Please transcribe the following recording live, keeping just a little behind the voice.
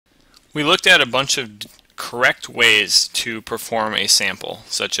We looked at a bunch of correct ways to perform a sample,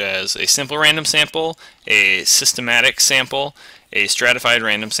 such as a simple random sample, a systematic sample, a stratified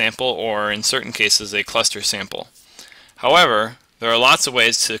random sample, or in certain cases a cluster sample. However, there are lots of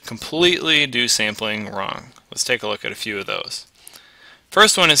ways to completely do sampling wrong. Let's take a look at a few of those.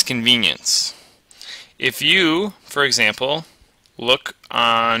 First one is convenience. If you, for example, look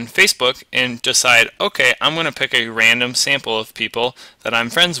on Facebook and decide, okay, I'm going to pick a random sample of people that I'm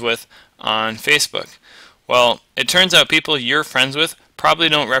friends with on Facebook. Well, it turns out people you're friends with probably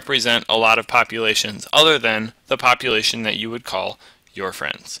don't represent a lot of populations other than the population that you would call your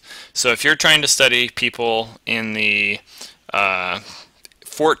friends. So if you're trying to study people in the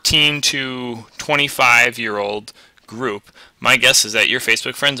 14 to 25-year-old group, my guess is that your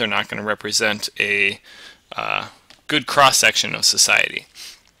Facebook friends are not going to represent a good cross-section of society.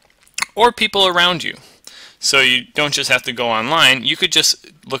 Or people around you. So you don't just have to go online, you could just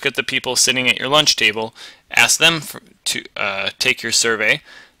look at the people sitting at your lunch table, ask them to take your survey.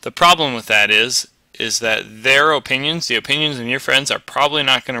 The problem with that is that their opinions, the opinions of your friends, are probably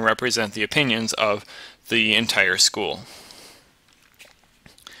not going to represent the opinions of the entire school.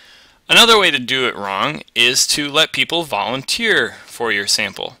 Another way to do it wrong is to let people volunteer for your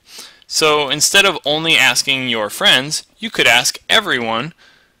sample. So instead of only asking your friends, you could ask everyone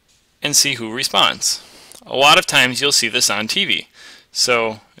and see who responds. A lot of times you'll see this on TV.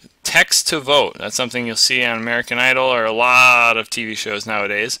 So text to vote, that's something you'll see on American Idol or a lot of TV shows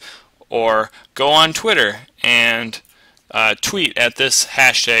nowadays. Or go on Twitter and tweet at this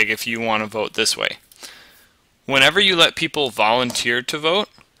hashtag if you want to vote this way. Whenever you let people volunteer to vote,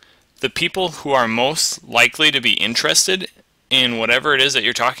 the people who are most likely to be interested in whatever it is that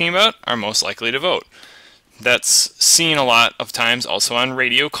you're talking about are most likely to vote. That's seen a lot of times also on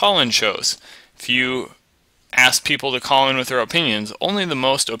radio call-in shows. If you ask people to call in with their opinions, only the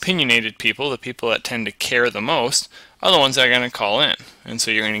most opinionated people, the people that tend to care the most, are the ones that are going to call in. And so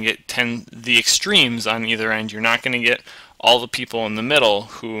you're going to get the extremes on either end. You're not going to get all the people in the middle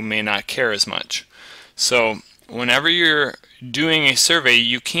who may not care as much. So whenever you're doing a survey,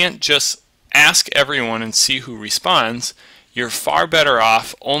 you can't just ask everyone and see who responds. You're far better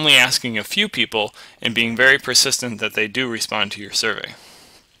off only asking a few people and being very persistent that they do respond to your survey.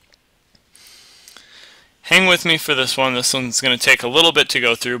 Hang with me for this one. This one's going to take a little bit to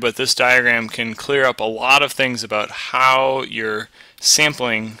go through, but this diagram can clear up a lot of things about how your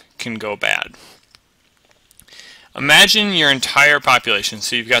sampling can go bad. Imagine your entire population.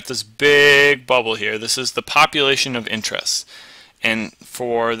 So you've got this big bubble here. This is the population of interest. And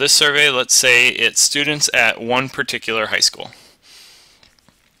for this survey, let's say it's students at one particular high school.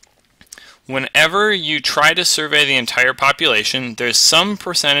 Whenever you try to survey the entire population, there's some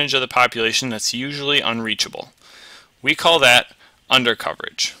percentage of the population that's usually unreachable. We call that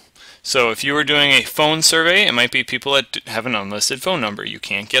undercoverage. So if you were doing a phone survey, it might be people that have an unlisted phone number. You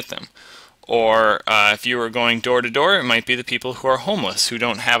can't get them. Or if you were going door to door, it might be the people who are homeless, who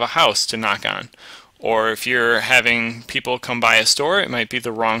don't have a house to knock on. Or if you're having people come by a store, it might be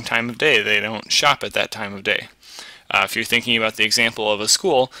the wrong time of day. They don't shop at that time of day. If you're thinking about the example of a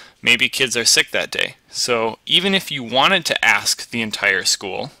school, maybe kids are sick that day. So even if you wanted to ask the entire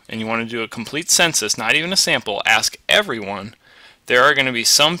school, and you want to do a complete census, not even a sample, ask everyone, there are going to be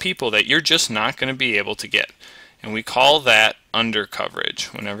some people that you're just not going to be able to get. And we call that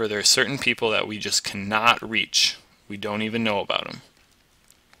undercoverage, whenever there are certain people that we just cannot reach. We don't even know about them.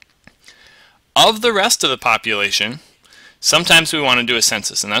 Of the rest of the population, sometimes we want to do a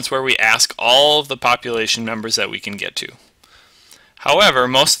census, and that's where we ask all of the population members that we can get to. However,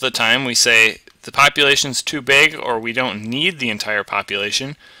 most of the time we say the population's too big or we don't need the entire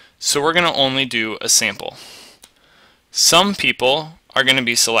population, so we're going to only do a sample. Some people are going to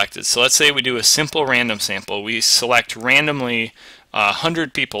be selected. So let's say we do a simple random sample. We select randomly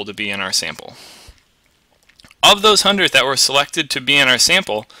 100 people to be in our sample. Of those 100 that were selected to be in our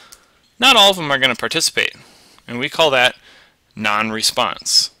sample, not all of them are going to participate, and we call that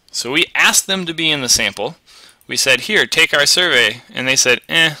non-response. So we asked them to be in the sample. We said, here, take our survey, and they said,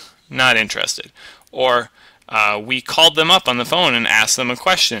 not interested. Or we called them up on the phone and asked them a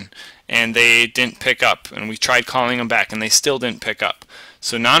question, and they didn't pick up, and we tried calling them back, and they still didn't pick up.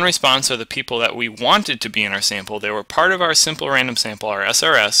 So non-response are the people that we wanted to be in our sample. They were part of our simple random sample, our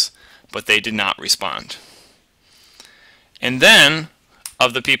SRS, but they did not respond. And then,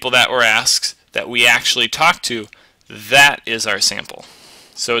 of the people that were asked that we actually talked to, that is our sample.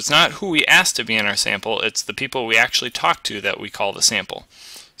 So it's not who we asked to be in our sample, it's the people we actually talked to that we call the sample.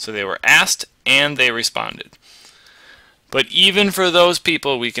 So they were asked and they responded. But even for those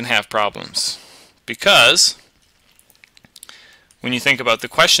people we can have problems, because when you think about the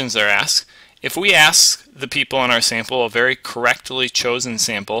questions they're asked, if we ask the people in our sample a very correctly chosen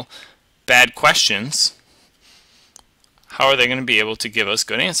sample bad questions, how are they going to be able to give us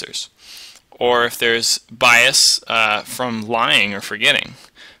good answers? Or if there's bias from lying or forgetting.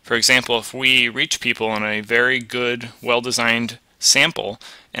 For example, if we reach people in a very good, well-designed sample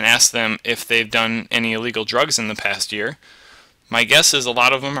and ask them if they've done any illegal drugs in the past year, my guess is a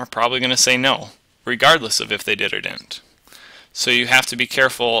lot of them are probably going to say no, regardless of if they did or didn't. So you have to be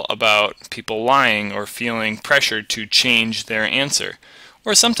careful about people lying or feeling pressured to change their answer.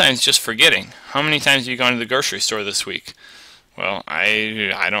 Or sometimes just forgetting. How many times have you gone to the grocery store this week? Well,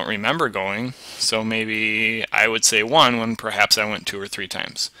 I don't remember going, so maybe I would say one when perhaps I went 2 or 3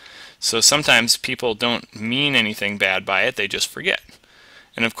 times. So sometimes people don't mean anything bad by it, they just forget.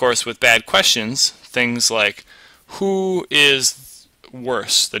 And of course with bad questions, things like, who is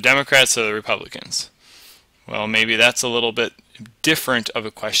worse, the Democrats or the Republicans? Well, maybe that's a little bit different of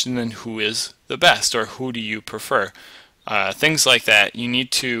a question than who is the best, or who do you prefer? Things like that, you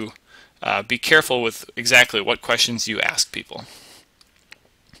need to be careful with exactly what questions you ask people.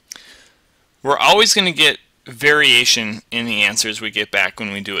 We're always going to get variation in the answers we get back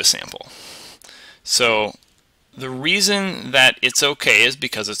when we do a sample. So the reason that it's okay is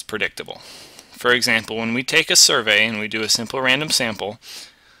because it's predictable. For example, when we take a survey and we do a simple random sample,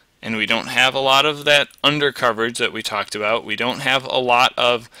 and we don't have a lot of that undercoverage that we talked about, we don't have a lot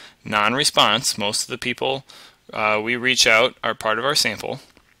of non-response, most of the people we reach out are part of our sample,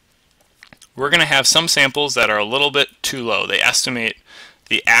 we're going to have some samples that are a little bit too low. They estimate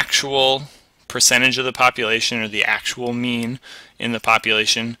the actual percentage of the population or the actual mean in the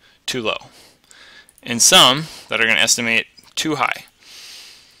population too low. And some that are going to estimate too high.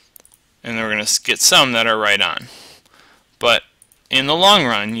 And then we're going to get some that are right on. But in the long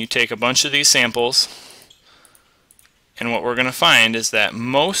run, you take a bunch of these samples, and what we're going to find is that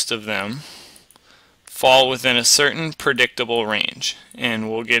most of them fall within a certain predictable range. And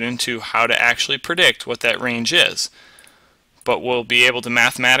we'll get into how to actually predict what that range is. But we'll be able to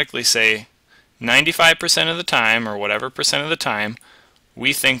mathematically say 95% of the time, or whatever percent of the time,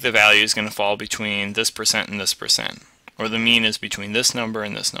 we think the value is going to fall between this percent and this percent. Or the mean is between this number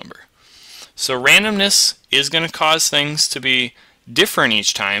and this number. So randomness is going to cause things to be different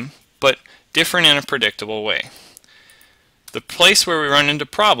each time, but different in a predictable way. The place where we run into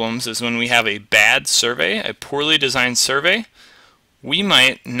problems is when we have a bad survey, a poorly designed survey. We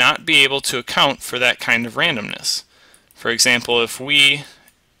might not be able to account for that kind of randomness. For example, if we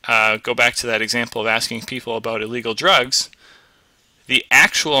go back to that example of asking people about illegal drugs, the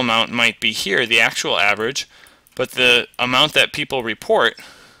actual amount might be here, the actual average, but the amount that people report,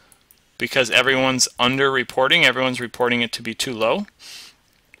 because everyone's under-reporting, everyone's reporting it to be too low,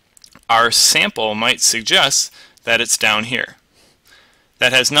 our sample might suggest that it's down here.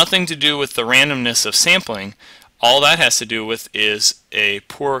 That has nothing to do with the randomness of sampling. All that has to do with is a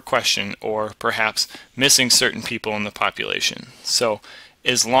poor question, or perhaps missing certain people in the population. So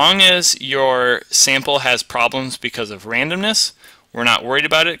as long as your sample has problems because of randomness, we're not worried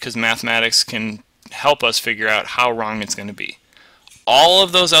about it, because mathematics can help us figure out how wrong it's going to be. All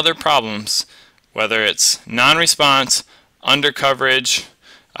of those other problems, whether it's non-response, undercoverage,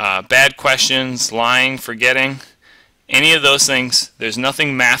 bad questions, lying, forgetting, any of those things, there's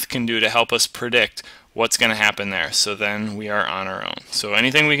nothing math can do to help us predict what's going to happen there. So then we are on our own. So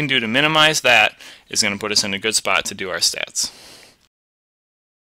anything we can do to minimize that is going to put us in a good spot to do our stats.